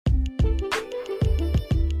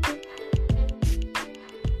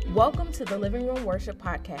Welcome to the Living Room Worship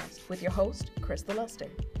Podcast with your host, Krista Luster.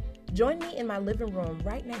 Join me in my living room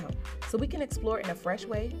right now so we can explore in a fresh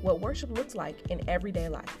way what worship looks like in everyday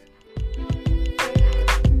life.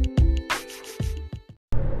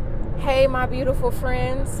 Hey, my beautiful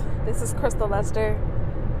friends. This is Krista Luster,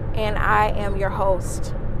 and I am your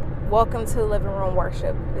host. Welcome to Living Room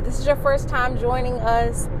Worship. If this is your first time joining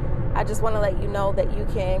us, I just want to let you know that you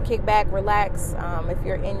can kick back, relax. If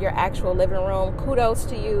you're in your actual living room, kudos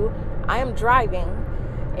to you. I am driving,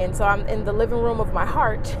 and so I'm in the living room of my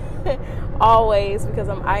heart always, because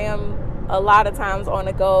I am a lot of times on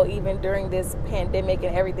the go, even during this pandemic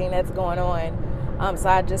and everything that's going on. So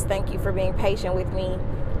I just thank you for being patient with me.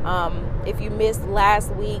 If you missed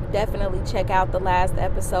last week, definitely check out the last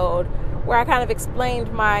episode where I kind of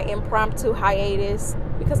explained my impromptu hiatus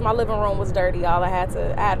because my living room was dirty, y'all. I had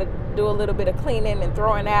to do a little bit of cleaning and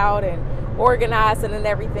throwing out and organizing and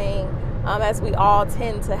everything, as we all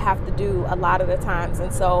tend to have to do a lot of the times.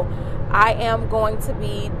 And so I am going to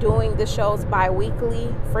be doing the shows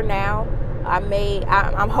bi-weekly for now.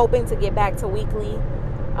 I'm hoping to get back to weekly,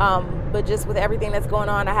 but just with everything that's going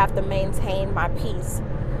on, I have to maintain my peace.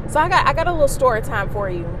 So I got a little story time for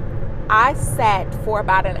you. I sat for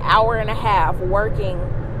about an hour and a half working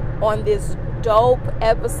on this dope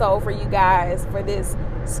episode for you guys, for this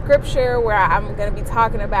scripture where I'm going to be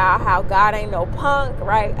talking about how God ain't no punk,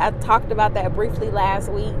 right? I talked about that briefly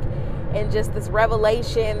last week, and just this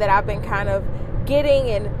revelation that I've been kind of getting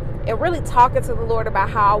and really talking to the Lord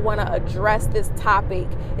about how I want to address this topic,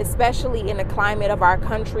 especially in the climate of our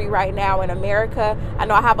country right now in America. I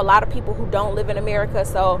know I have a lot of people who don't live in America,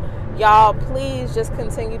 so y'all, please just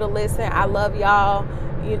continue to listen. I love y'all.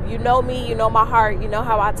 You know me, you know my heart, you know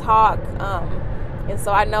how I talk. And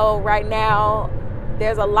so I know right now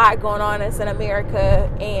there's a lot going on in America,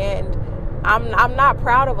 and I'm not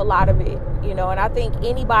proud of a lot of it, and I think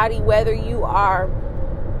anybody, whether you are,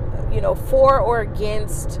 for or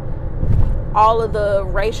against all of the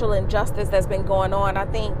racial injustice that's been going on, I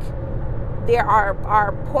think there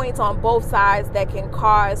are points on both sides that can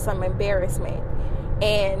cause some embarrassment.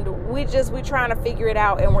 And we're trying to figure it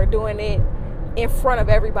out, and we're doing it in front of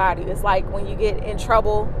everybody. It's like when you get in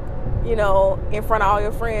trouble, in front of all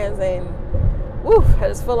your friends, and I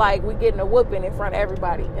just feel like we're getting a whooping in front of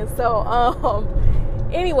everybody. And so,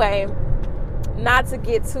 anyway, not to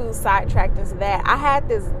get too sidetracked into that, I had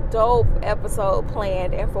this dope episode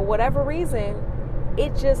planned, and for whatever reason,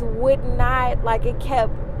 it just would not,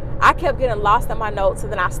 I kept getting lost in my notes,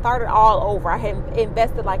 and then I started all over. I had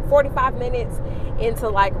invested like 45 minutes into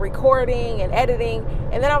recording and editing,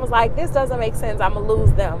 and then I was like, this doesn't make sense. I'm going to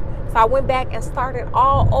lose them. So I went back and started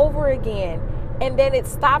all over again, and then it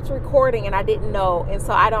stopped recording, and I didn't know. And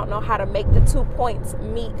so I don't know how to make the 2 points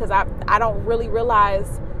meet, because I don't really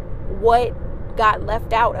realize what got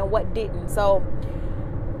left out and what didn't. So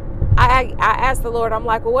I asked the Lord, I'm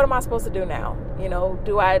like, well, what am I supposed to do now?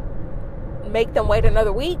 Do I make them wait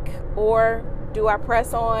another week, or do I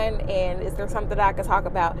press on, and is there something that I could talk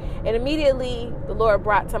about? And immediately the Lord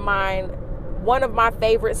brought to mind one of my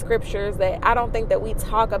favorite scriptures that I don't think that we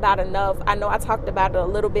talk about enough. I know I talked about it a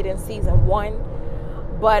little bit in season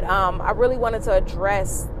 1, but I really wanted to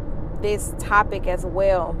address this topic as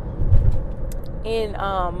well in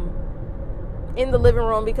the living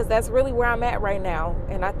room, because that's really where I'm at right now.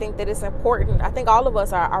 And I think that it's important. I think all of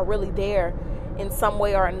us are really there in some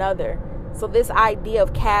way or another. So this idea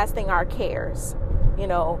of casting our cares,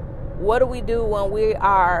 what do we do when we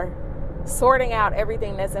are sorting out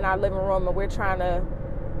everything that's in our living room, and we're trying to,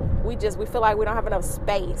 we feel like we don't have enough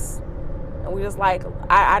space, and we just like,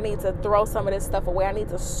 I need to throw some of this stuff away. I need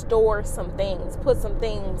to store some things, put some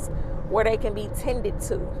things where they can be tended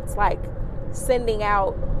to. It's like sending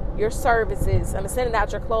out your services, sending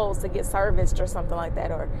out your clothes to get serviced or something like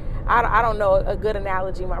that. Or I don't know a good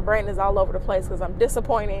analogy. My brain is all over the place because I'm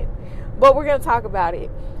disappointed, but we're going to talk about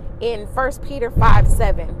it. In 1 Peter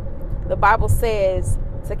 5:7, the Bible says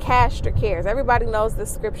to cast your cares. Everybody knows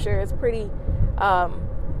this scripture. It's pretty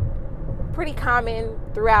common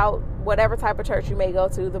throughout whatever type of church you may go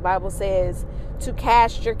to. The Bible says to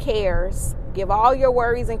cast your cares, give all your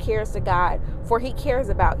worries and cares to God, for he cares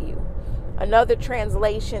about you. Another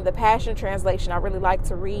translation, the Passion Translation, I really like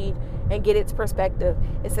to read and get its perspective.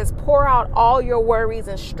 It says, pour out all your worries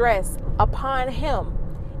and stress upon him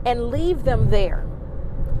and leave them there,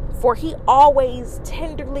 for he always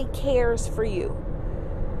tenderly cares for you.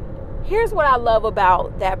 Here's what I love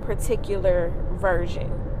about that particular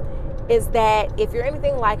version, is that if you're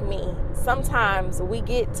anything like me, sometimes we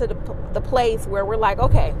get to the place where we're like,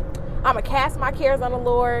 okay, I'm going to cast my cares on the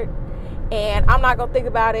Lord, and I'm not gonna think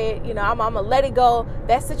about it. I'm gonna let it go.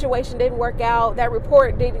 That situation didn't work out. That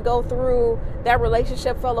report didn't go through. That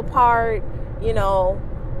relationship fell apart.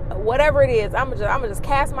 Whatever it is, I'm gonna just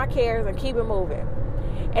cast my cares and keep it moving.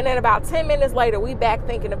 And then about 10 minutes later, we back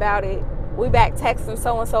thinking about it. We back texting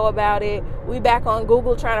so-and-so about it. We back on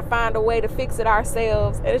Google trying to find a way to fix it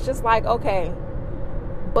ourselves. And it's just like, okay,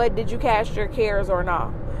 but did you cast your cares or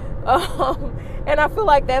not? And I feel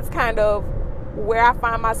like that's kind of where I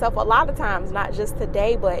find myself a lot of times, not just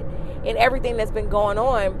today, but in everything that's been going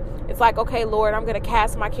on. It's like, okay, Lord, I'm going to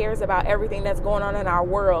cast my cares about everything that's going on in our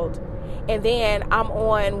world. And then I'm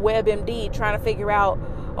on WebMD trying to figure out,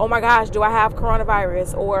 oh my gosh, do I have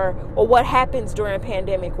coronavirus, or what happens during a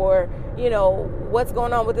pandemic, or what's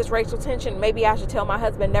going on with this racial tension? Maybe I should tell my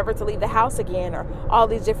husband never to leave the house again, or all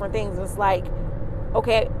these different things. It's like,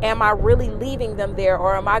 okay, am I really leaving them there,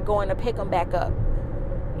 or am I going to pick them back up?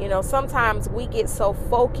 Sometimes we get so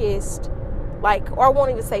focused, or I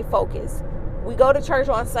won't even say focused. We go to church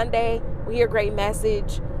on Sunday, we hear a great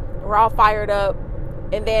message, we're all fired up,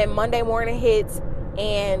 and then Monday morning hits,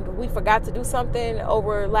 and we forgot to do something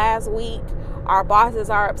over last week. Our bosses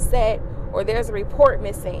are upset, or there's a report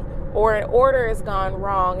missing, or an order has gone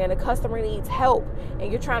wrong and a customer needs help and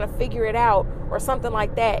you're trying to figure it out, or something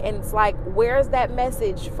like that. And it's like, where's that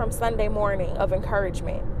message from Sunday morning of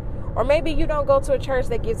encouragement? Or maybe you don't go to a church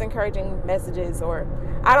that gives encouraging messages, or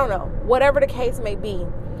I don't know, whatever the case may be.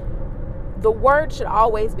 The word should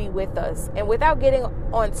always be with us. And without getting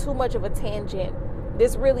on too much of a tangent,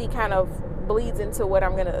 this really kind of bleeds into what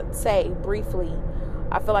I'm going to say briefly.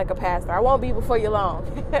 I feel like a pastor. I won't be before you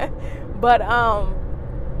long. But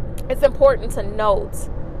it's important to note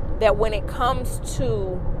that when it comes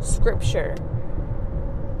to scripture,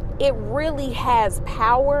 it really has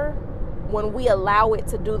power when we allow it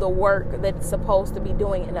to do the work that it's supposed to be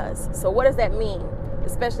doing in us. So what does that mean,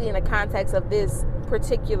 especially in the context of this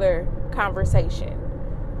particular conversation?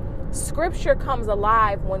 Scripture comes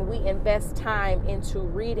alive when we invest time into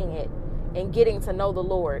reading it and getting to know the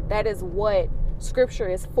Lord. That is what scripture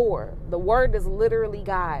is for. The word is literally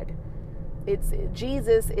God.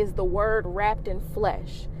 Jesus is the word wrapped in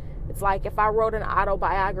flesh. It's like if I wrote an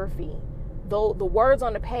autobiography, though the words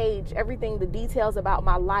on the page, everything, the details about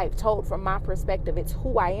my life told from my perspective, it's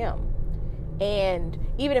who I am. And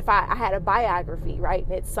even if I had a biography, right,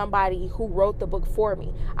 and it's somebody who wrote the book for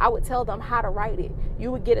me, I would tell them how to write it.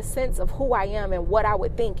 You would get a sense of who I am and what I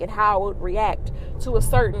would think and how I would react to a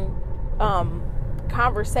certain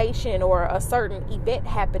conversation or a certain event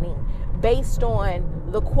happening based on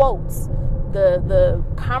the quotes, the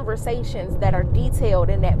conversations that are detailed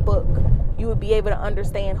in that book. You would be able to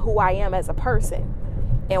understand who I am as a person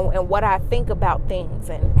and what I think about things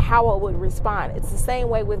and how I would respond. It's the same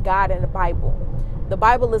way with God and the Bible. The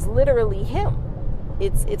Bible is literally Him.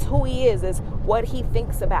 It's who He is. It's what He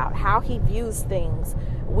thinks about, how He views things.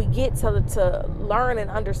 We get to learn and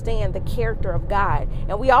understand the character of God.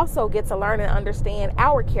 And we also get to learn and understand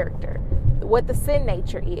our character, what the sin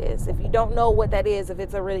nature is. If you don't know what that is, if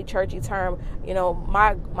it's a really churchy term,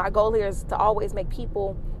 my goal here is to always make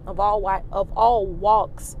people of all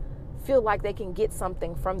walks feel like they can get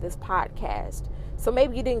something from this podcast. So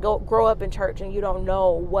maybe you didn't grow up in church and you don't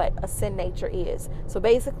know what a sin nature is. So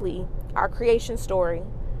basically, our creation story,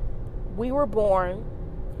 we were born,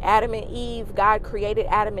 Adam and Eve, God created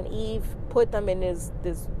Adam and Eve, put them in this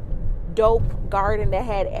dope garden that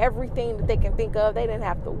had everything that they can think of. They didn't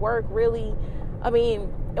have to work, really. And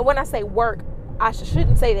when I say work, I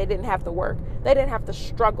shouldn't say they didn't have to work. They didn't have to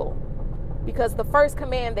struggle. Because the first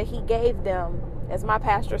command that He gave them, as my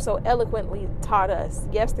pastor so eloquently taught us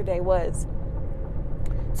yesterday, was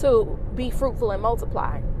to be fruitful and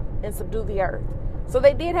multiply and subdue the earth. So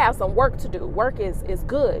they did have some work to do. Work is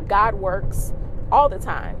good. God works all the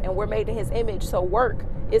time, and we're made in His image. So work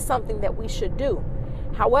is something that we should do.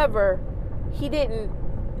 However, He didn't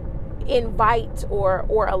invite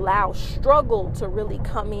or allow struggle to really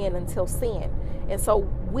come in until sin. And so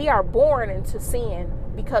we are born into sin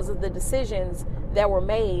because of the decisions that were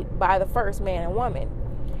made by the first man and woman.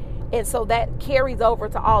 And so that carries over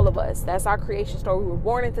to all of us. That's our creation story. We were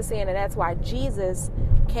born into sin, and that's why Jesus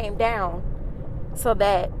came down, so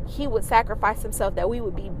that He would sacrifice Himself, that we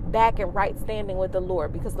would be back in right standing with the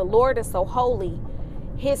Lord. Because the Lord is so holy,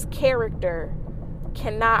 His character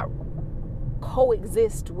cannot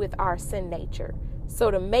coexist with our sin nature.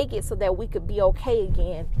 So to make it so that we could be okay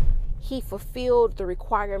again, He fulfilled the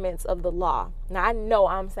requirements of the law. Now, I know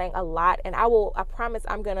I'm saying a lot, and I promise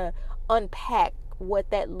I'm going to unpack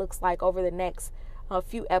what that looks like over the next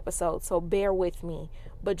few episodes. So bear with me.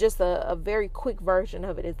 But just a very quick version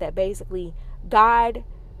of it is that basically God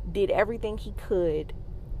did everything He could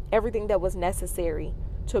everything that was necessary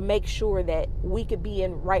to make sure that we could be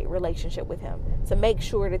in right relationship with him, to make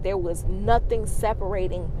sure that there was nothing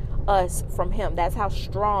separating us from him. That's how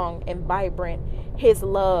strong and vibrant his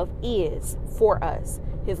love is for us.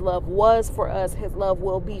 His love was for us. His love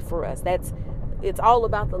will be for us. It's all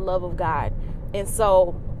about the love of God. And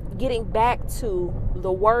so getting back to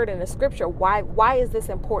the word and the scripture, why is this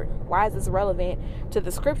important? Why is this relevant to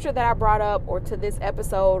the scripture that I brought up, or to this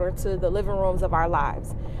episode, or to the living rooms of our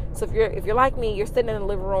lives? So if you're like me, you're sitting in the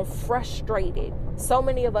living room frustrated. So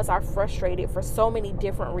many of us are frustrated for so many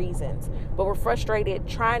different reasons, but we're frustrated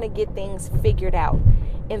trying to get things figured out.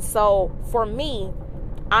 And so for me,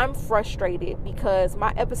 I'm frustrated because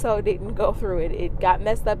my episode didn't go through it. It got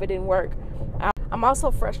messed up. It didn't work. I'm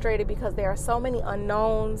also frustrated because there are so many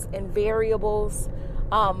unknowns and variables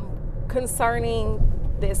concerning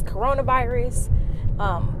this coronavirus.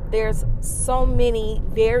 There's so many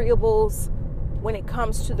variables when it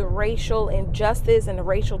comes to the racial injustice and the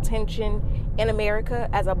racial tension in America.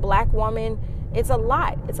 As a Black woman, it's a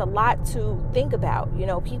lot. It's a lot to think about. You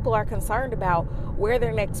know, people are concerned about where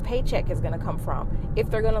their next paycheck is going to come from, if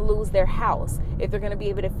they're going to lose their house, if they're going to be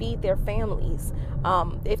able to feed their families,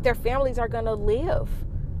 if their families are going to live.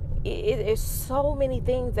 It's so many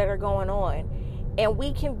things that are going on, and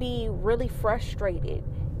we can be really frustrated,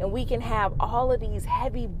 and we can have all of these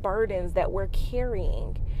heavy burdens that we're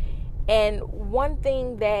carrying. And one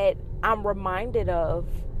thing that I'm reminded of,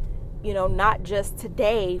 you know, not just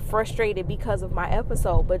today, frustrated because of my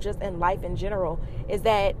episode, but just in life in general, is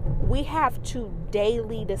that we have to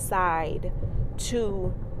daily decide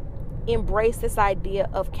to embrace this idea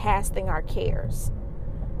of casting our cares.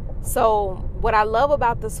 So what I love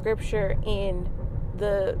about the scripture in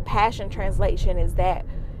the Passion Translation is that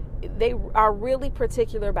they are really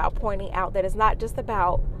particular about pointing out that it's not just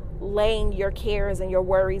about laying your cares and your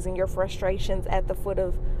worries and your frustrations at the foot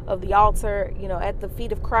of the altar, you know, at the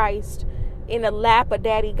feet of Christ, in the lap of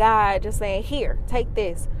Daddy God, just saying, here, take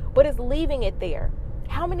this. But it's leaving it there.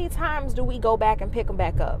 How many times do we go back and pick them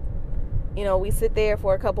back up? You know, we sit there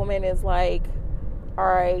for a couple minutes like, all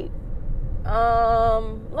right,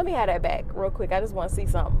 let me have that back real quick. I just want to see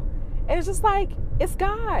something. And it's just like, it's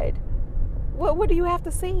God. What do you have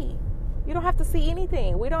to see? You don't have to see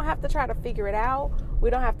anything. We don't have to try to figure it out. We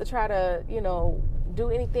don't have to try to, you know, do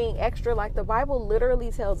anything extra. Like the Bible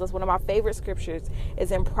literally tells us, one of my favorite scriptures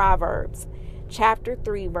is in Proverbs chapter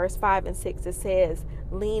 3, verse 5 and 6. It says,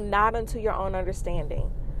 lean not unto your own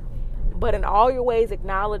understanding, but in all your ways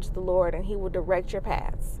acknowledge the Lord, and he will direct your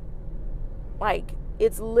paths. Like,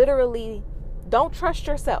 it's literally, don't trust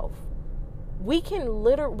yourself. We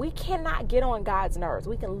cannot get on God's nerves.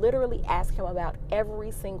 We can literally ask him about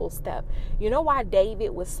every single step. You know why David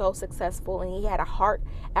was so successful and he had a heart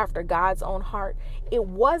after God's own heart? It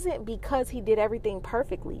wasn't because he did everything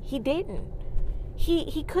perfectly. He didn't.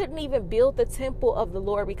 He couldn't even build the temple of the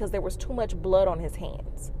Lord because there was too much blood on his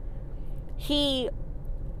hands. He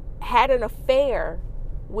had an affair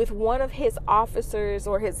with one of his officers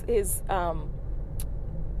or his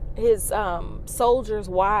soldiers'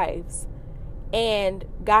 wives, and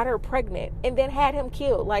got her pregnant and then had him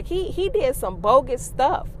killed. Like he did some bogus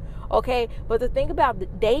stuff. Okay. But the thing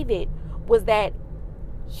about David was that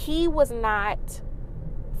he was not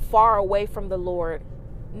far away from the Lord,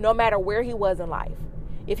 no matter where he was in life.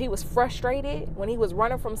 If he was frustrated, when he was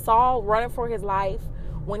running from Saul, running for his life,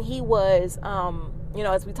 when he was, you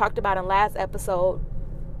know, as we talked about in last episode,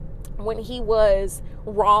 when he was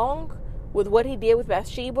wrong with what he did with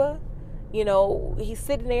Bathsheba, you know, he's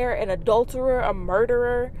sitting there, an adulterer, a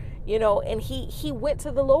murderer, you know, and he went to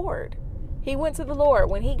the Lord. He went to the Lord.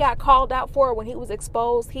 When he got called out for it, when he was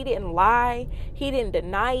exposed, he didn't lie. He didn't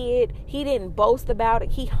deny it. He didn't boast about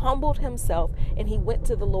it. He humbled himself and he went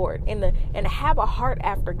to the Lord. And to have a heart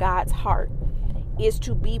after God's heart is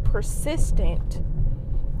to be persistent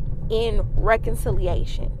in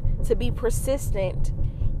reconciliation, to be persistent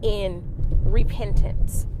in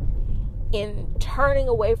repentance, in turning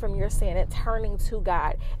away from your sin and turning to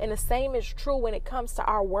God. And the same is true when it comes to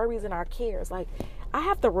our worries and our cares. Like, I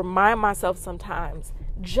have to remind myself sometimes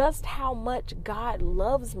just how much God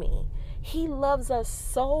loves me. He loves us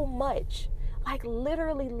so much, like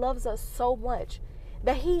literally loves us so much,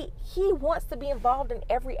 that he wants to be involved in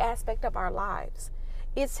every aspect of our lives.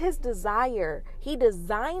 It's his desire. He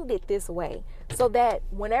designed it this way so that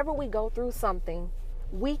whenever we go through something,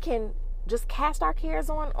 we can just cast our cares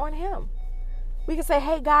on him. We can say,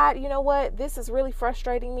 hey, God, you know what? This is really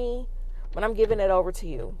frustrating me, but I'm giving it over to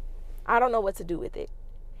you. I don't know what to do with it.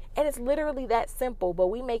 And it's literally that simple, but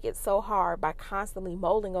we make it so hard by constantly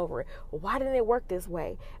mulling over it. Well, why didn't it work this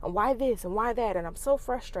way? And why this and why that? And I'm so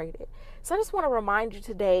frustrated. So I just want to remind you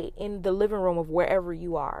today in the living room of wherever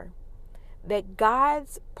you are that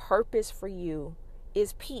God's purpose for you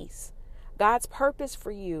is peace. God's purpose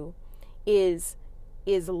for you is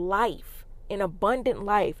life, an abundant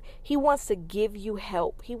life. He wants to give you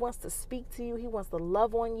help. He wants to speak to you. He wants to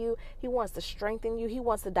love on you. He wants to strengthen you. He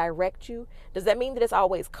wants to direct you. Does that mean that it's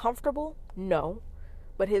always comfortable? No.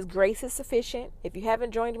 But his grace is sufficient. If you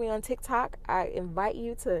haven't joined me on TikTok, I invite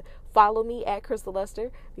you to follow me at Crystal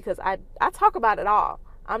Lester, because I talk about it all.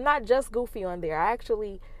 I'm not just goofy on there. I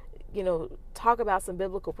actually talk about some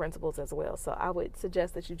biblical principles as well. So I would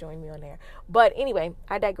suggest that you join me on there. But anyway,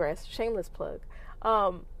 I digress. Shameless plug.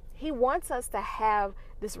 He wants us to have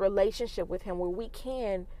this relationship with him where we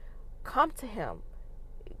can come to him.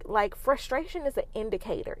 Like, frustration is an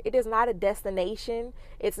indicator. It is not a destination.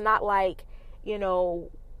 It's not like,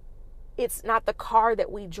 it's not the car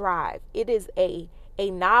that we drive. It is a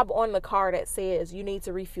knob on the car that says you need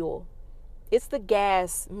to refuel. It's the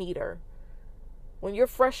gas meter. When you're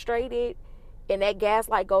frustrated and that gas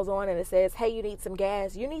light goes on and it says, hey, you need some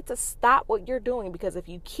gas, you need to stop what you're doing, because if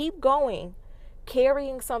you keep going,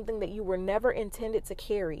 carrying something that you were never intended to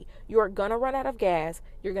carry, you are going to run out of gas.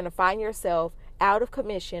 You're going to find yourself out of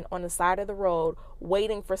commission on the side of the road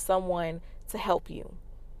waiting for someone to help you.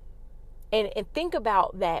 And think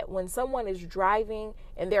about that when someone is driving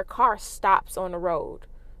and their car stops on the road.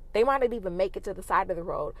 They might not even make it to the side of the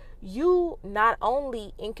road. You not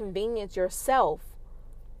only inconvenience yourself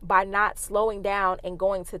by not slowing down and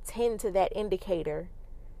going to tend to that indicator,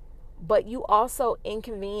 but you also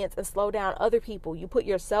inconvenience and slow down other people. You put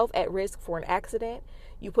yourself at risk for an accident.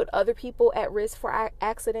 You put other people at risk for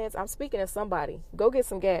accidents. I'm speaking to somebody. Go get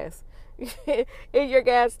some gas in your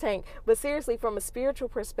gas tank. But seriously, from a spiritual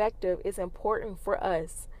perspective, it's important for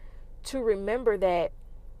us to remember that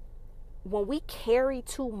when we carry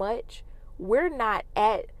too much, we're not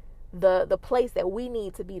at the place that we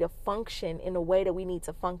need to be to function in the way that we need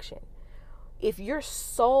to function. If your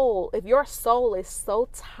soul is so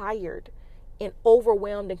tired and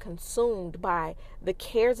overwhelmed and consumed by the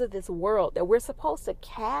cares of this world that we're supposed to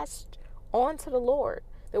cast onto the Lord,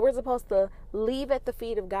 that we're supposed to leave at the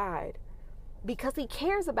feet of God, because he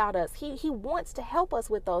cares about us. He wants to help us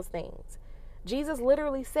with those things. Jesus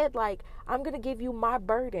literally said, like, I'm going to give you my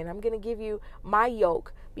burden. I'm going to give you my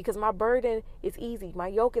yoke, because my burden is easy. My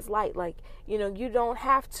yoke is light. Like, you don't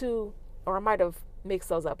have to, or I might have mixed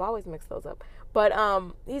those up. I always mix those up. But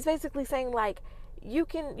he's basically saying, like, you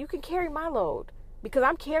can carry my load, because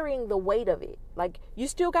I'm carrying the weight of it. Like, you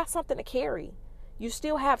still got something to carry. You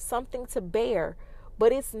still have something to bear,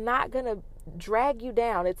 but it's not going to drag you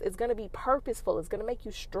down. It's going to be purposeful. It's going to make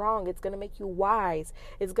you strong. It's going to make you wise.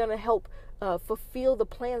 It's going to help fulfill the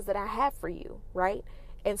plans that I have for you, right?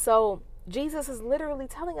 And so Jesus is literally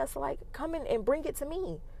telling us, like, come in and bring it to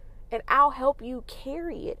me, and I'll help you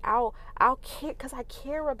carry it. I'll care, because I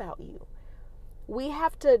care about you. We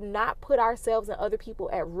have to not put ourselves and other people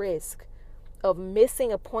at risk of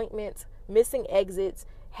missing appointments, missing exits,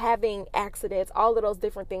 having accidents, all of those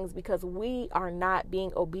different things, because we are not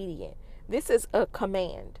being obedient. This is a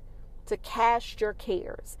command to cast your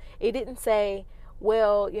cares. It didn't say,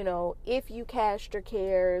 well, if you cast your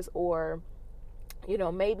cares, or,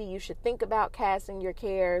 maybe you should think about casting your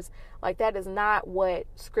cares. Like, that is not what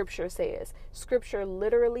Scripture says. Scripture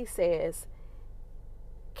literally says,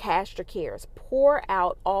 cast your cares. Pour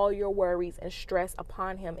out all your worries and stress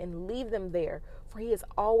upon him and leave them there, for he is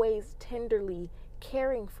always tenderly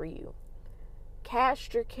caring for you.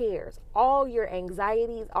 Cast your cares, all your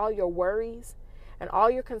anxieties, all your worries, and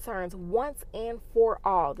all your concerns once and for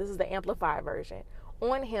all. This is the Amplified version.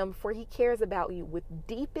 On him, for he cares about you with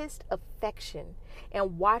deepest affection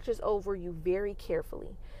and watches over you very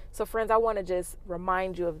carefully. So friends, I want to just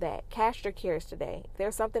remind you of that. Cast your cares today. If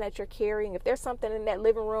there's something that you're carrying, if there's something in that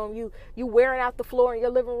living room, you wearing out the floor in your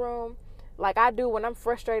living room, like I do when I'm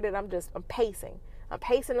frustrated, I'm pacing. I'm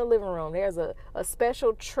pacing the living room. There's a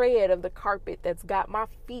special tread of the carpet that's got my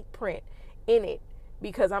feet print in it,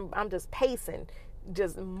 because I'm just pacing,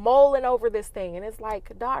 just mulling over this thing. And it's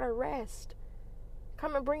like, daughter, rest.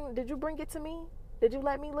 Come and did you bring it to me? Did you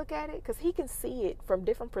let me look at it? Because he can see it from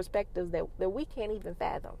different perspectives that we can't even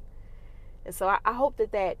fathom. And so I hope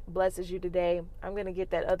that blesses you today. I'm going to get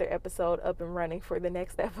that other episode up and running for the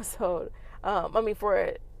next episode.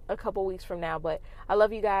 For a couple weeks from now. But I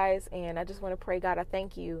love you guys, and I just want to pray, God, I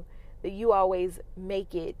thank you that you always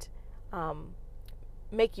make your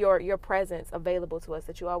presence available to us,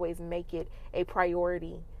 that you always make it a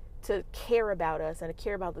priority to care about us and to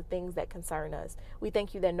care about the things that concern us. We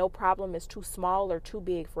thank you that no problem is too small or too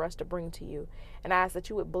big for us to bring to you. And I ask that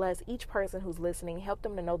you would bless each person who's listening, help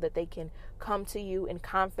them to know that they can come to you in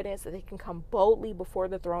confidence, that they can come boldly before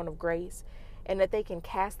the throne of grace, and that they can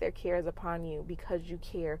cast their cares upon you because you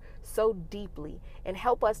care so deeply. And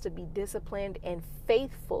help us to be disciplined and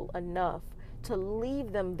faithful enough to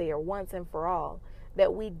leave them there once and for all,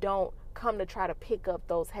 that we don't come to try to pick up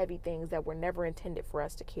those heavy things that were never intended for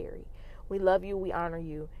us to carry. We love you, we honor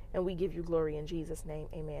you, and we give you glory in Jesus' name.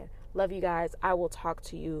 Amen. Love you guys. I will talk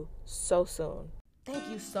to you so soon. Thank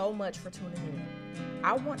you so much for tuning in.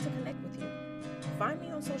 I want to connect with you. Find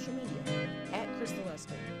me on social media at Crystal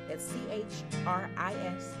Luster. That's ChristallLuster,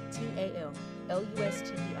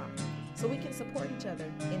 so we can support each other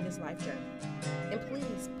in this life journey. And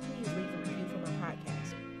please leave a review for my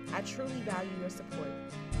podcast. I truly value your support.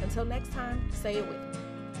 Until next time, say it with me.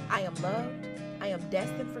 I am loved, I am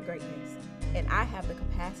destined for greatness, and I have the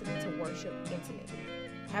capacity to worship intimately.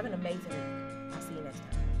 Have an amazing week. I'll see you next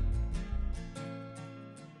time.